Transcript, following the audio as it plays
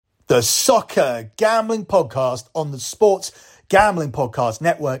The Soccer Gambling Podcast on the Sports Gambling Podcast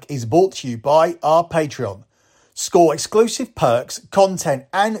Network is brought to you by our Patreon. Score exclusive perks, content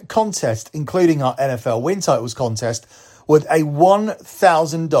and contests, including our NFL Win Titles contest with a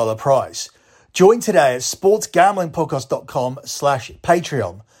 $1,000 prize. Join today at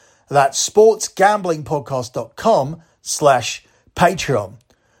sportsgamblingpodcast.com/Patreon. That's sportsgamblingpodcast.com/Patreon.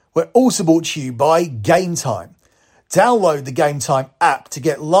 We're also brought to you by Game Time. Download the Game Time app to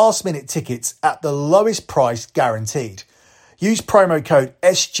get last-minute tickets at the lowest price guaranteed. Use promo code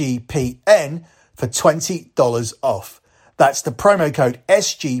SGPN for $20 off. That's the promo code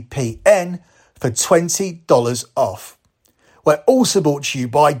SGPN for $20 off. We're also brought to you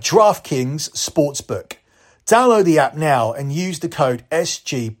by DraftKings Sportsbook. Download the app now and use the code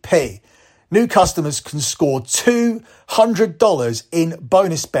SGP. New customers can score $200 in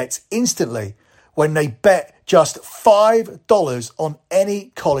bonus bets instantly when they bet just $5 on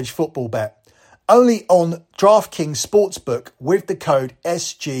any college football bet. Only on DraftKings Sportsbook with the code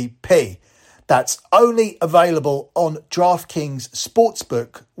SGP. That's only available on DraftKings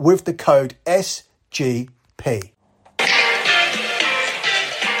Sportsbook with the code SGP.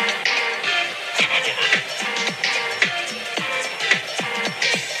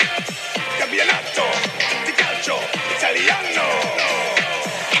 Campionato di calcio italiano.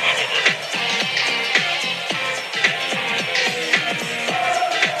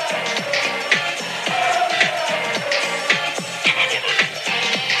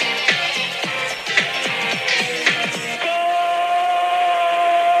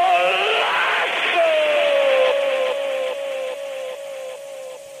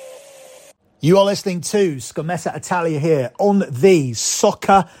 You are listening to Scommessa Italia here on the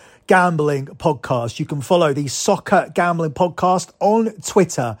Soccer Gambling Podcast. You can follow the Soccer Gambling Podcast on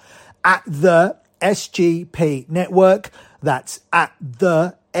Twitter at the SGP Network. That's at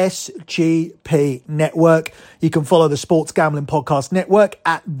the SGP Network. You can follow the Sports Gambling Podcast Network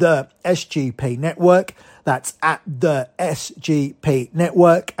at the SGP Network. That's at the SGP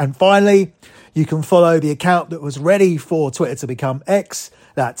Network. And finally, you can follow the account that was ready for Twitter to become X.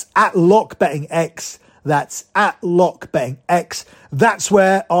 That's at LockBettingX. That's at LockBettingX. That's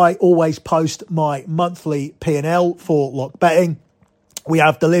where I always post my monthly P&L for Lock Betting. We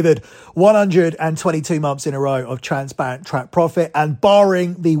have delivered 122 months in a row of transparent track profit, and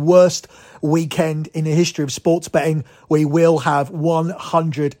barring the worst weekend in the history of sports betting, we will have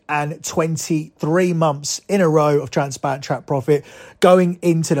 123 months in a row of transparent track profit going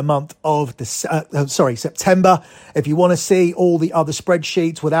into the month of September. If you want to see all the other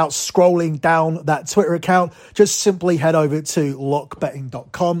spreadsheets without scrolling down that Twitter account, just simply head over to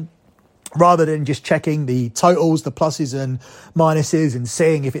lockbetting.com. Rather than just checking the totals, the pluses and minuses, and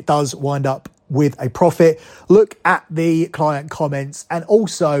seeing if it does wind up with a profit, look at the client comments and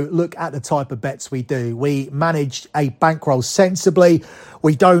also look at the type of bets we do. We manage a bankroll sensibly.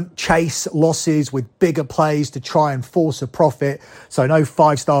 We don't chase losses with bigger plays to try and force a profit. So no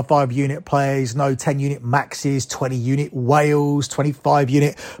 5-star 5-unit plays, no 10-unit maxes, 20-unit whales,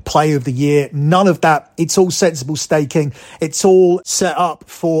 25-unit play of the year. None of that. It's all sensible staking. It's all set up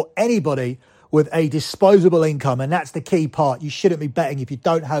for anybody with a disposable income. And that's the key part. You shouldn't be betting if you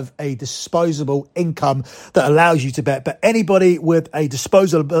don't have a disposable income that allows you to bet. But anybody with a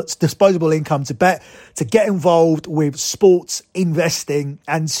disposable income to bet, to get involved with sports investing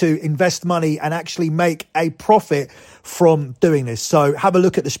and to invest money and actually make a profit from doing this. So have a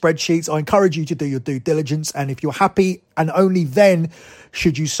look at the spreadsheets. I encourage you to do your due diligence. And if you're happy, and only then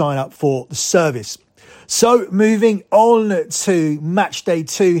should you sign up for the service. So moving on to match day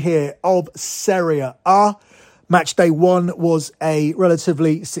 2 here of Serie A. Match day 1 was a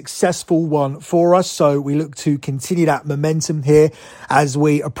relatively successful one for us. So we look to continue that momentum here as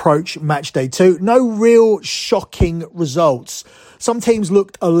we approach match day 2. No real shocking results. Some teams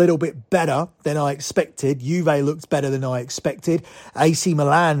looked a little bit better than I expected. Juve looked better than I expected. AC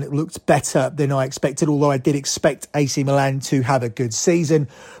Milan looked better than I expected, although I did expect AC Milan to have a good season.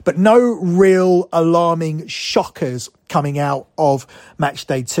 But no real alarming shockers coming out of match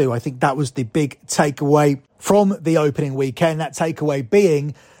day 2. I think that was the big takeaway from the opening weekend. That takeaway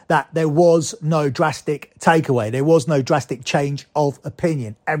being that there was no drastic takeaway. There was no drastic change of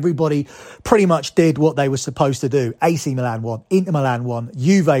opinion. Everybody pretty much did what they were supposed to do. AC Milan won, Inter Milan won,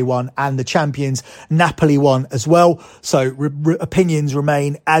 Juve won, and the champions Napoli won as well. So opinions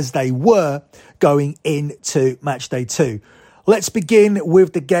remain as they were going into match day 2. Let's begin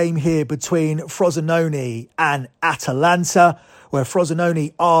with the game here between Frosinone and Atalanta, where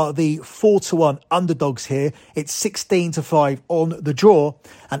Frosinone are the 4-1 underdogs here. It's 16-5 on the draw,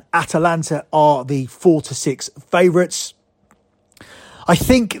 and Atalanta are the 4-6 favourites. I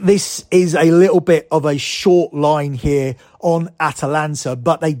think this is a little bit of a short line here on Atalanta,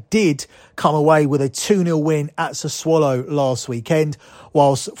 but they did come away with a 2-0 win at Sassuolo last weekend,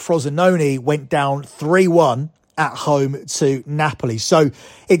 whilst Frosinone went down 3-1 at home to Napoli. So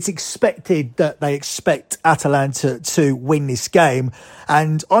it's expected that they expect Atalanta to win this game.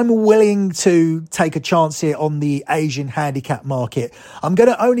 And I'm willing to take a chance here on the Asian handicap market. I'm going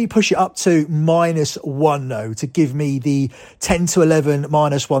to only push it up to -1 though, to give me the 10 to 11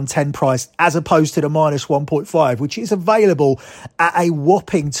 -110 price, as opposed to the -1.5, which is available at a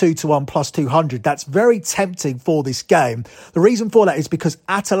whopping 2 to 1 plus 200. That's very tempting for this game. The reason for that is because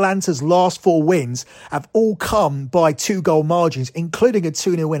Atalanta's last 4 wins have all come by 2-goal margins, including a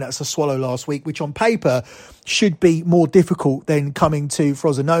 2-0 win at Sassuolo last week, which on paper should be more difficult than coming to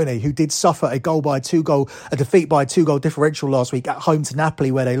Frosinone, who did suffer a defeat by a 2-goal differential last week at home to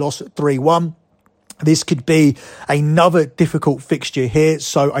Napoli, where they lost 3-1. This could be another difficult fixture here,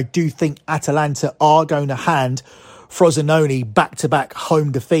 so I do think Atalanta are going to hand Frosinone back-to-back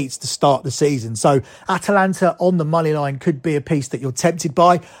home defeats to start the season. So Atalanta on the money line could be a piece that you're tempted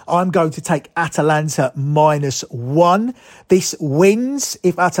by. I'm going to take Atalanta -1. This wins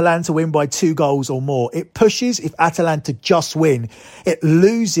if Atalanta win by 2 goals or more. It pushes if Atalanta just win. It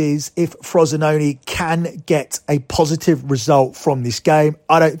loses if Frosinone can get a positive result from this game.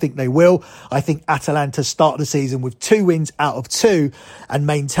 I don't think they will. I think Atalanta start the season with 2 wins out of 2 and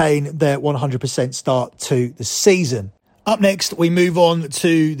maintain their 100% start to the season. Up next, we move on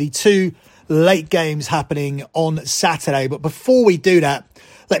to the 2 late games happening on Saturday. But before we do that,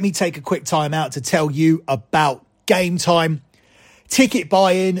 let me take a quick time out to tell you about Game Time. Ticket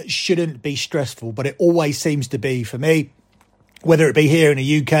buy-in shouldn't be stressful, but it always seems to be for me, whether it be here in the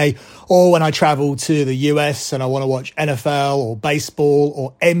UK or when I travel to the US and I want to watch NFL or baseball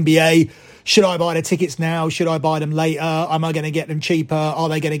or NBA. Should I buy the tickets now? Should I buy them later? Am I going to get them cheaper? Are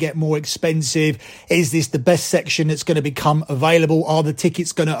they going to get more expensive? Is this the best section that's going to become available? Are the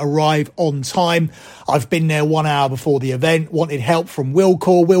tickets going to arrive on time? I've been there 1 hour before the event, wanted help from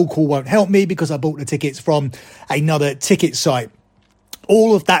Willcall. Willcall won't help me because I bought the tickets from another ticket site.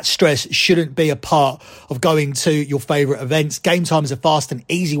 All of that stress shouldn't be a part of going to your favourite events. Game Time is a fast and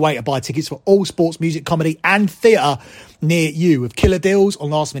easy way to buy tickets for all sports, music, comedy and theatre near you. With killer deals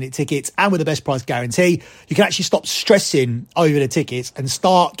on last minute tickets and with the best price guarantee, you can actually stop stressing over the tickets and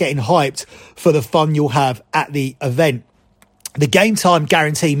start getting hyped for the fun you'll have at the event. The Game Time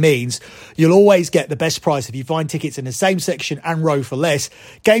guarantee means you'll always get the best price if you find tickets in the same section and row for less.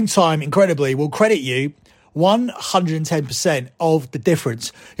 Game Time, incredibly, will credit you 110% of the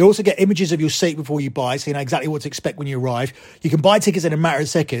difference. You also get images of your seat before you buy, so you know exactly what to expect when you arrive. You can buy tickets in a matter of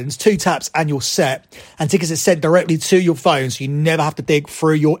seconds, 2 taps and you're set, and tickets are sent directly to your phone, so you never have to dig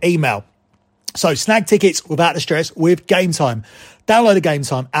through your email. So snag tickets without the stress with Game Time. Download the Game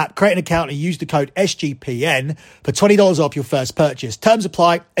Time app, create an account and use the code SGPN for $20 off your first purchase. Terms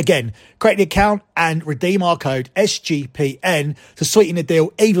apply. Again, create the account and redeem our code SGPN to sweeten the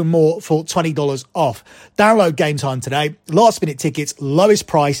deal even more for $20 off. Download Game Time today. Last minute tickets, lowest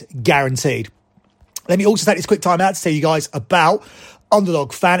price guaranteed. Let me also take this quick time out to tell you guys about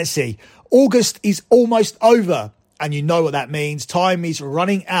Underdog Fantasy. August is almost over and you know what that means. Time is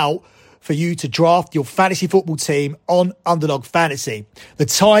running out for you to draft your fantasy football team on Underdog Fantasy. The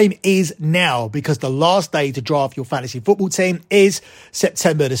time is now because the last day to draft your fantasy football team is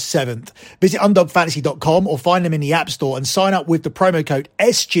September the 7th. Visit underdogfantasy.com or find them in the App Store and sign up with the promo code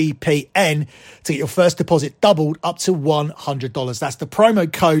SGPN to get your first deposit doubled up to $100. That's the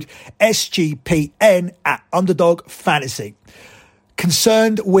promo code SGPN at Underdog Fantasy.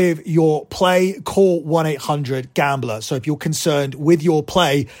 Concerned with your play, call 1-800-GAMBLER. So if you're concerned with your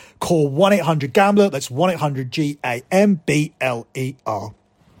play, call 1-800-GAMBLER. That's 1-800-GAMBLER.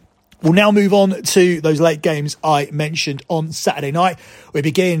 We'll now move on to those late games I mentioned on Saturday night. We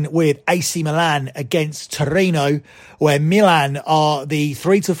begin with AC Milan against Torino, where Milan are the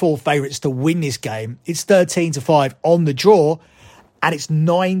 3-4 favourites to win this game. It's 13-5 on the draw, and it's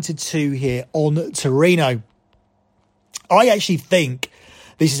 9-2 here on Torino. I actually think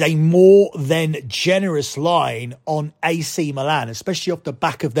this is a more than generous line on AC Milan, especially off the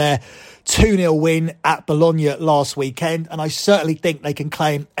back of their 2-0 win at Bologna last weekend. And I certainly think they can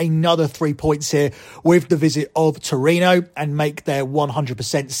claim another 3 points here with the visit of Torino and make their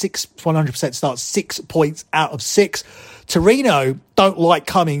 100% start 6 points out of 6. Torino don't like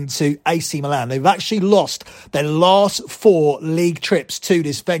coming to AC Milan. They've actually lost their last 4 league trips to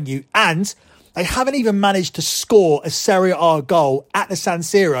this venue, and they haven't even managed to score a Serie A goal at the San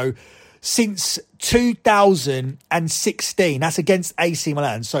Siro since 2016. That's against AC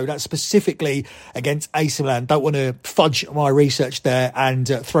Milan. So that's specifically against AC Milan. Don't want to fudge my research there and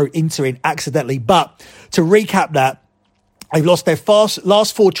throw Inter in accidentally. But to recap that, they've lost their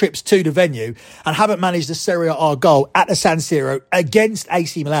last 4 trips to the venue and haven't managed a Serie A goal at the San Siro against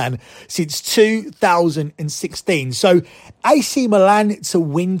AC Milan since 2016. So AC Milan to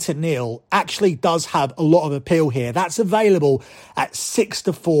win to nil actually does have a lot of appeal here. That's available at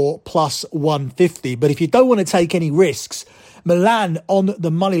 6-4 plus 150. But if you don't want to take any risks, Milan on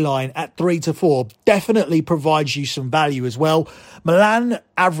the money line at 3-4 definitely provides you some value as well. Milan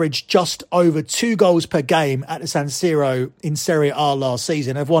averaged just over 2 goals per game at the San Siro in Serie A last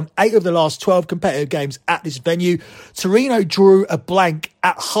season. They've won 8 of the last 12 competitive games at this venue. Torino drew a blank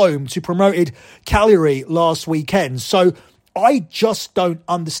at home to promoted Cagliari last weekend. So I just don't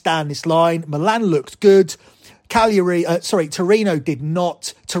understand this line. Milan looked good. Torino did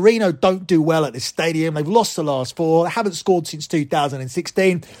not. Torino don't do well at this stadium. They've lost the last 4. They haven't scored since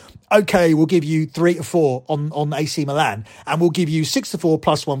 2016. Okay, we'll give you 3-4 on AC Milan. And we'll give you 6-4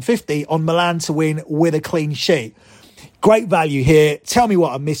 plus 150 on Milan to win with a clean sheet. Great value here. Tell me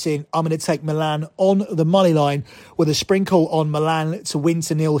what I'm missing. I'm going to take Milan on the money line with a sprinkle on Milan to win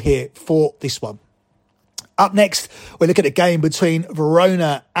to nil here for this one. Up next, we look at a game between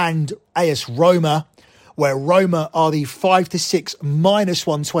Verona and AS Roma, where Roma are the 5-6 minus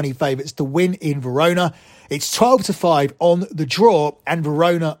 120 favourites to win in Verona. It's 12-5 on the draw, and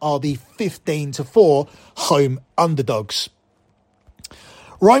Verona are the 15-4 home underdogs.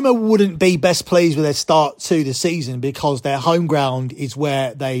 Roma wouldn't be best pleased with their start to the season because their home ground is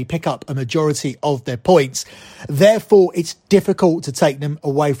where they pick up a majority of their points. Therefore, it's difficult to take them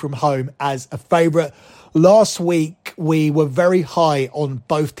away from home as a favourite. Last week, we were very high on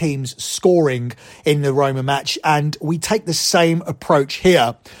both teams scoring in the Roma match, and we take the same approach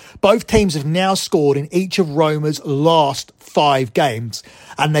here. Both teams have now scored in each of Roma's last 5 games,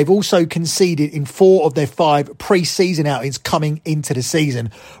 and they've also conceded in 4 of their 5 pre-season outings coming into the season.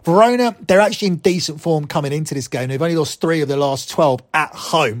 Verona, they're actually in decent form coming into this game. They've only lost 3 of their last 12 at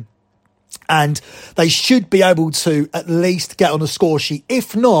home, and they should be able to at least get on the score sheet,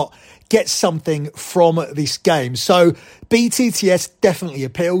 if not get something from this game. So BTTS definitely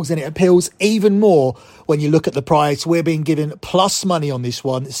appeals, and it appeals even more when you look at the price. We're being given plus money on this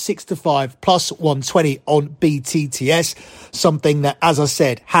one, 6-5 plus 120 on BTTS, something that, as I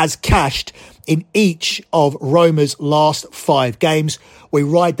said, has cashed in each of Roma's last 5 games. We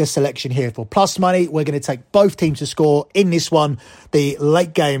ride the selection here for plus money. We're going to take both teams to score in this one, the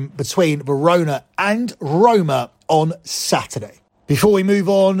late game between Verona and Roma on Saturday. Before we move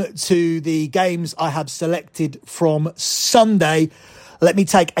on to the games I have selected from Sunday, let me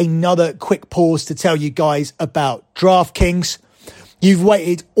take another quick pause to tell you guys about DraftKings. You've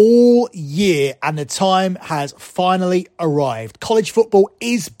waited all year and the time has finally arrived. College football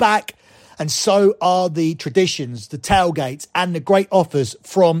is back, and so are the traditions, the tailgates, and the great offers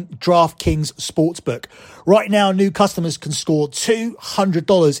from DraftKings Sportsbook. Right now, new customers can score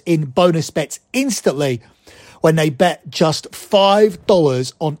 $200 in bonus bets instantly when they bet just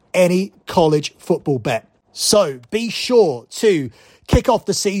 $5 on any college football bet. So be sure to kick off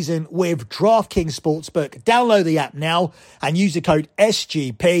the season with DraftKings Sportsbook. Download the app now and use the code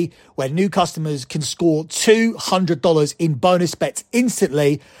SGP, where new customers can score $200 in bonus bets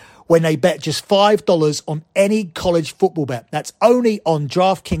instantly when they bet just $5 on any college football bet. That's only on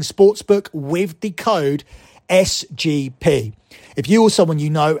DraftKings Sportsbook with the code SGP. If you or someone you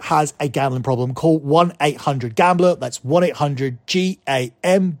know has a gambling problem, call 1-800-GAMBLER. That's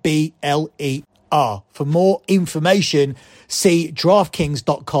 1-800-GAMBLER. For more information, see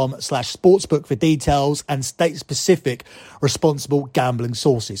DraftKings.com/sportsbook for details and state-specific responsible gambling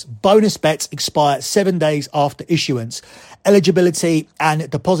sources. Bonus bets expire 7 days after issuance. Eligibility and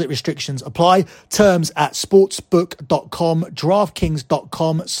deposit restrictions apply. Terms at sportsbook.com,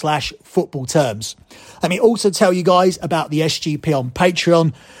 DraftKings.com/football terms. Let me also tell you guys about the SGP on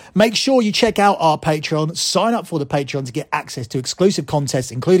Patreon. Make sure you check out our Patreon. Sign up for the Patreon to get access to exclusive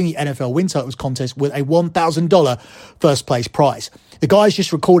contests, including the NFL Win Totals contest with a $1,000 first place prize. The guys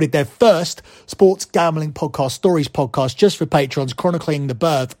just recorded their first Sports Gambling Podcast Stories podcast just for patrons, chronicling the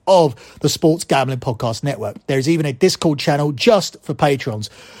birth of the Sports Gambling Podcast Network. There's even a Discord channel just for patrons.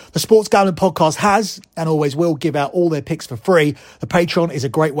 The Sports Gambling Podcast has and always will give out all their picks for free. The Patreon is a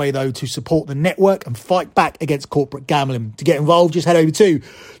great way, though, to support the network and fight back against corporate gambling. To get involved, just head over to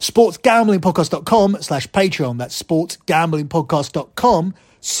sportsgamblingpodcast.com/Patreon. That's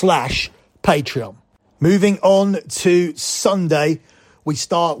sportsgamblingpodcast.com/Patreon. Moving on to Sunday, we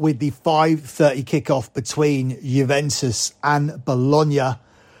start with the 5:30 kickoff between Juventus and Bologna,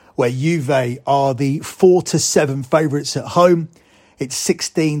 where Juve are the 4-7 favourites at home. It's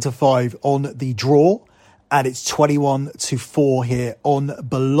 16-5 on the draw, and it's 21-4 here on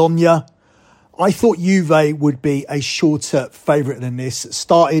Bologna. I thought Juve would be a shorter favourite than this.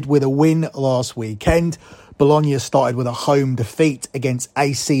 Started with a win last weekend. Bologna started with a home defeat against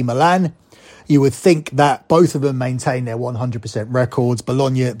AC Milan. You would think that both of them maintain their 100% records.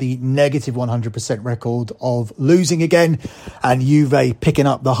 Bologna, the negative 100% record of losing again, and Juve picking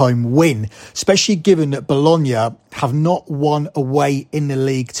up the home win, especially given that Bologna have not won away in the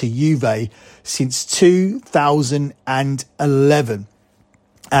league to Juve since 2011.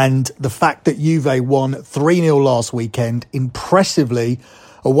 And the fact that Juve won 3-0 last weekend, impressively,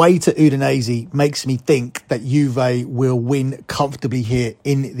 away to Udinese, makes me think that Juve will win comfortably here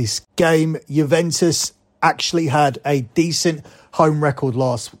in this game. Juventus actually had a decent home record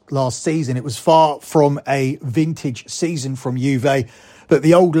last season. It was far from a vintage season from Juve, but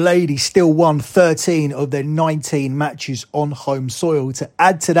the old lady still won 13 of their 19 matches on home soil. To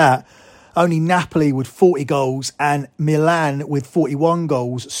add to that, only Napoli with 40 goals and Milan with 41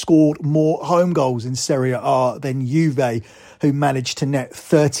 goals scored more home goals in Serie A than Juve, who managed to net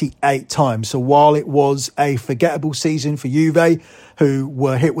 38 times. So while it was a forgettable season for Juve, who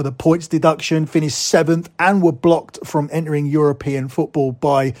were hit with a points deduction, finished 7th and were blocked from entering European football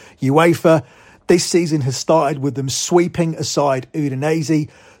by UEFA, this season has started with them sweeping aside Udinese.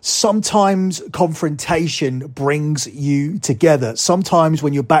 Sometimes confrontation brings you together. Sometimes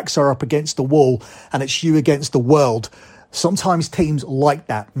when your backs are up against the wall and it's you against the world, sometimes teams like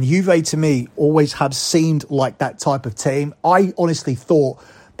that. And Juve, to me, always have seemed like that type of team. I honestly thought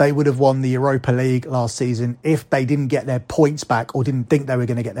they would have won the Europa League last season if they didn't get their points back, or didn't think they were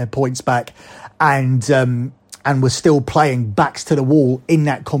going to get their points back, and were still playing backs to the wall in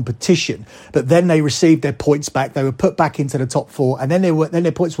that competition. But then they received their points back. They were put back into the top four, and then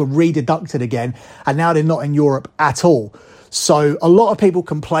their points were re-deducted again, and now they're not in Europe at all. So a lot of people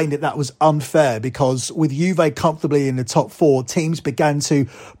complained that was unfair, because with Juve comfortably in the top four, teams began to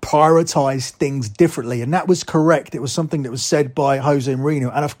prioritise things differently. And that was correct. It was something that was said by Jose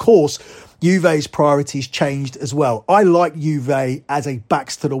Mourinho. And of course, Juve's priorities changed as well. I like Juve as a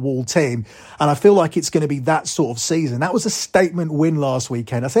backs-to-the-wall team, and I feel like it's going to be that sort of season. That was a statement win last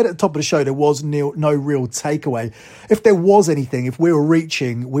weekend. I said at the top of the show there was no real takeaway. If there was anything, if we were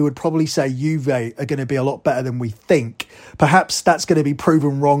reaching, we would probably say Juve are going to be a lot better than we think. Perhaps that's going to be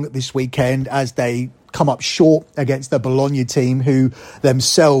proven wrong this weekend as they come up short against the Bologna team, who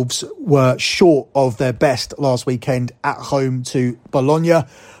themselves were short of their best last weekend at home to Bologna.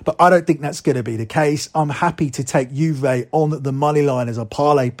 But I don't think that's going to be the case. I'm happy to take Juve on the money line as a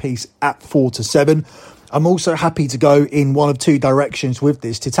parlay piece at 4-7. I'm also happy to go in one of two directions with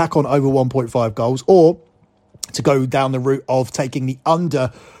this, to tack on over 1.5 goals, or to go down the route of taking the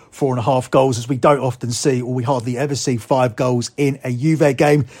under 4.5 goals, as we don't often see, or we hardly ever see, 5 goals in a Juve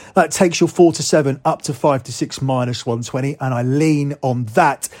game. That takes your 4-7 up to 5-6 minus 120, and I lean on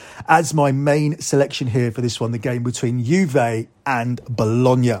that as my main selection here for this one, the game between Juve and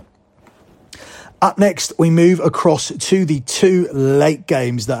Bologna. Up next, we move across to the two late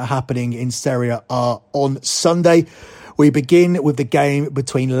games that are happening in Serie A on Sunday. We begin with the game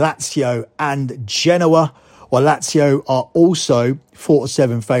between Lazio and Genoa, while Lazio are also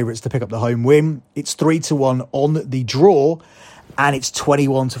 4-7 favourites to pick up the home win. It's 3-1 on the draw, and it's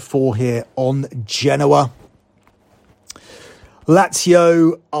 21-4 here on Genoa.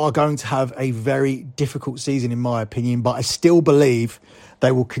 Lazio are going to have a very difficult season, in my opinion, but I still believe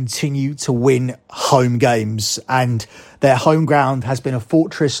they will continue to win home games, and their home ground has been a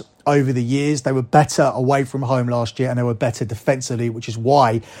fortress over the years. They were better away from home last year, and they were better defensively, which is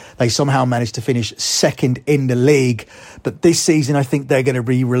why they somehow managed to finish second in the league. But this season, I think they're going to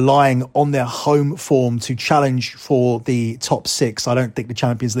be relying on their home form to challenge for the top 6. I don't think the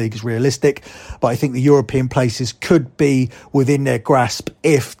Champions League is realistic, but I think the European places could be within their grasp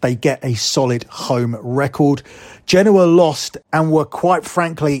if they get a solid home record. Genoa lost and were quite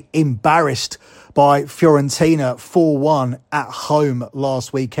frankly embarrassed by Fiorentina 4-1 at home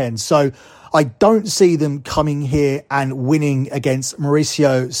last weekend. So I don't see them coming here and winning against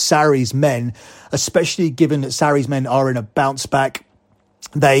Mauricio Sarri's men, especially given that Sarri's men are in a bounce back.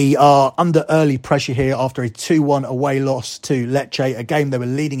 They are under early pressure here after a 2-1 away loss to Lecce, a game they were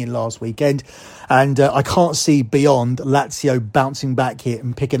leading in last weekend. And I can't see beyond Lazio bouncing back here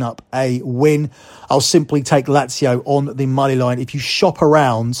and picking up a win. I'll simply take Lazio on the money line. If you shop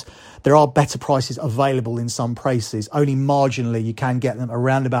around, there are better prices available in some places. Only marginally, you can get them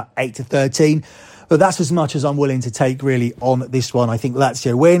around about 8-13. But that's as much as I'm willing to take really on this one. I think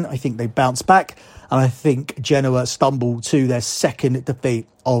Lazio win. I think they bounce back. And I think Genoa stumble to their second defeat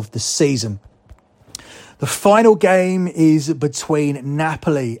of the season. The final game is between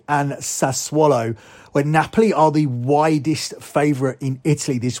Napoli and Sassuolo, where Napoli are the widest favourite in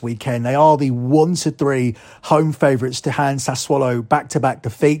Italy this weekend. They are the 1-3 home favourites to hand Sassuolo back-to-back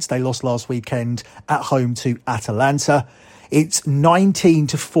defeats. They lost last weekend at home to Atalanta. It's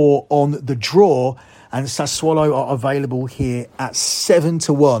 19-4 on the draw, and Sassuolo are available here at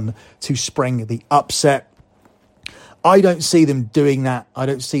 7-1 to spring the upset. I don't see them doing that. I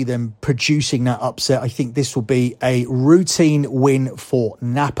don't see them producing that upset. I think this will be a routine win for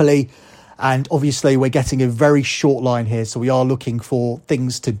Napoli. And obviously, we're getting a very short line here, so we are looking for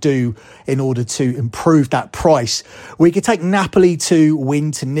things to do in order to improve that price. We could take Napoli to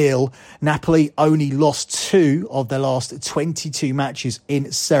win to nil. Napoli only lost 2 of their last 22 matches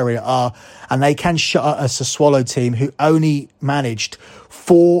in Serie A, and they can shut out a Sassuolo team who only managed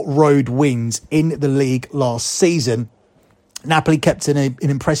 4 road wins in the league last season. Napoli kept an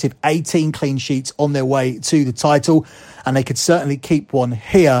impressive 18 clean sheets on their way to the title, and they could certainly keep one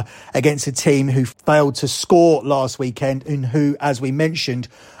here against a team who failed to score last weekend and who, as we mentioned,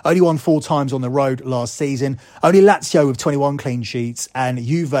 only won 4 times on the road last season. Only Lazio with 21 clean sheets and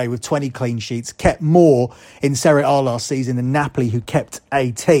Juve with 20 clean sheets kept more in Serie A last season than Napoli, who kept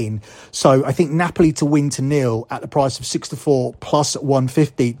 18. So I think Napoli to win to nil at the price of 6-4 plus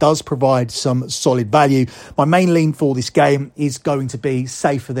 150 does provide some solid value. My main lean for this game is going to be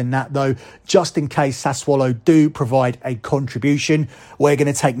safer than that, though, just in case Sassuolo do provide a contribution. We're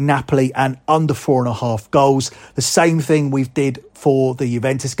going to take Napoli and under 4.5 goals. The same thing we did for the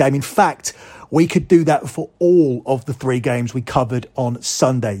Juventus game. In fact, we could do that for all of the 3 games we covered on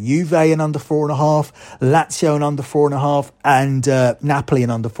Sunday. Juve and under 4.5, Lazio and under 4.5, and Napoli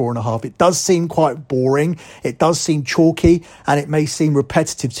and under 4.5. It does seem quite boring. It does seem chalky, and it may seem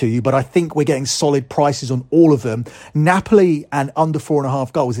repetitive to you, but I think we're getting solid prices on all of them. Napoli and under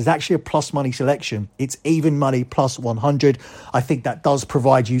 4.5 goals is actually a plus money selection. It's even money plus 100. I think that does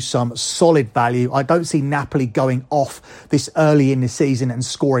provide you some solid value. I don't see Napoli going off this early in the season and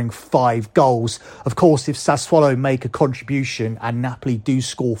scoring 5 goals. Of course, if Sassuolo make a contribution and Napoli do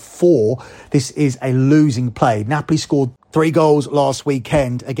score 4, this is a losing play. Napoli scored 3 goals last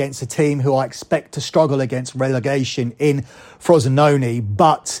weekend against a team who I expect to struggle against relegation in Frosinone,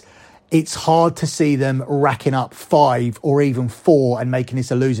 but it's hard to see them racking up 5 or even 4 and making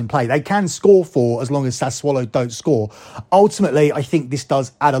this a losing play. They can score 4 as long as Sassuolo don't score. Ultimately, I think this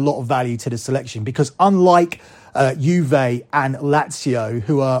does add a lot of value to the selection because unlike Juve and Lazio,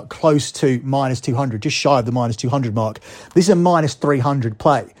 who are close to minus 200, just shy of the minus 200 mark, this is a minus 300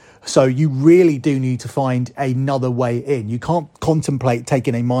 play. So you really do need to find another way in. You can't contemplate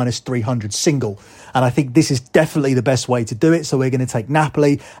taking a minus 300 single. And I think this is definitely the best way to do it. So we're going to take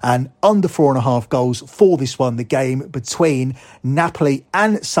Napoli and under 4.5 goals for this one, the game between Napoli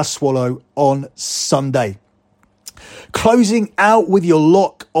and Sassuolo on Sunday. Closing out with your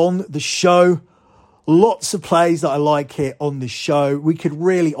lock on the show. Lots of plays that I like here on the show. We could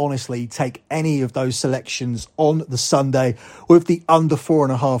really honestly take any of those selections on the Sunday with the under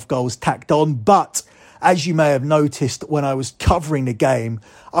 4.5 goals tacked on. But as you may have noticed when I was covering the game,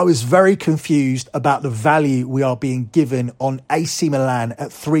 I was very confused about the value we are being given on AC Milan at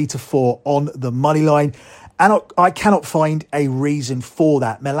 3-4 on the money line. And I cannot find a reason for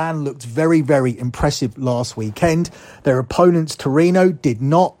that. Milan looked very, very impressive last weekend. Their opponents, Torino, did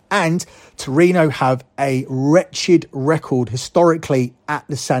not. And Torino have a wretched record historically at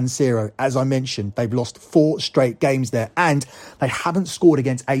the San Siro. As I mentioned, they've lost 4 straight games there. And they haven't scored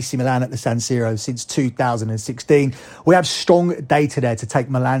against AC Milan at the San Siro since 2016. We have strong data there to take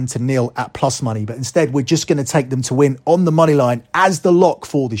Milan to nil at plus money. But instead, we're just going to take them to win on the money line as the lock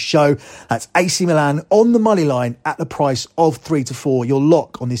for the show. That's AC Milan on the money line at the price of 3-4. Your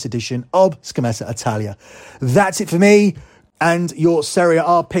lock on this edition of Scommessa Italia. That's it for me and your Serie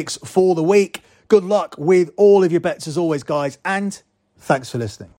A picks for the week. Good luck with all of your bets as always, guys, and thanks for listening.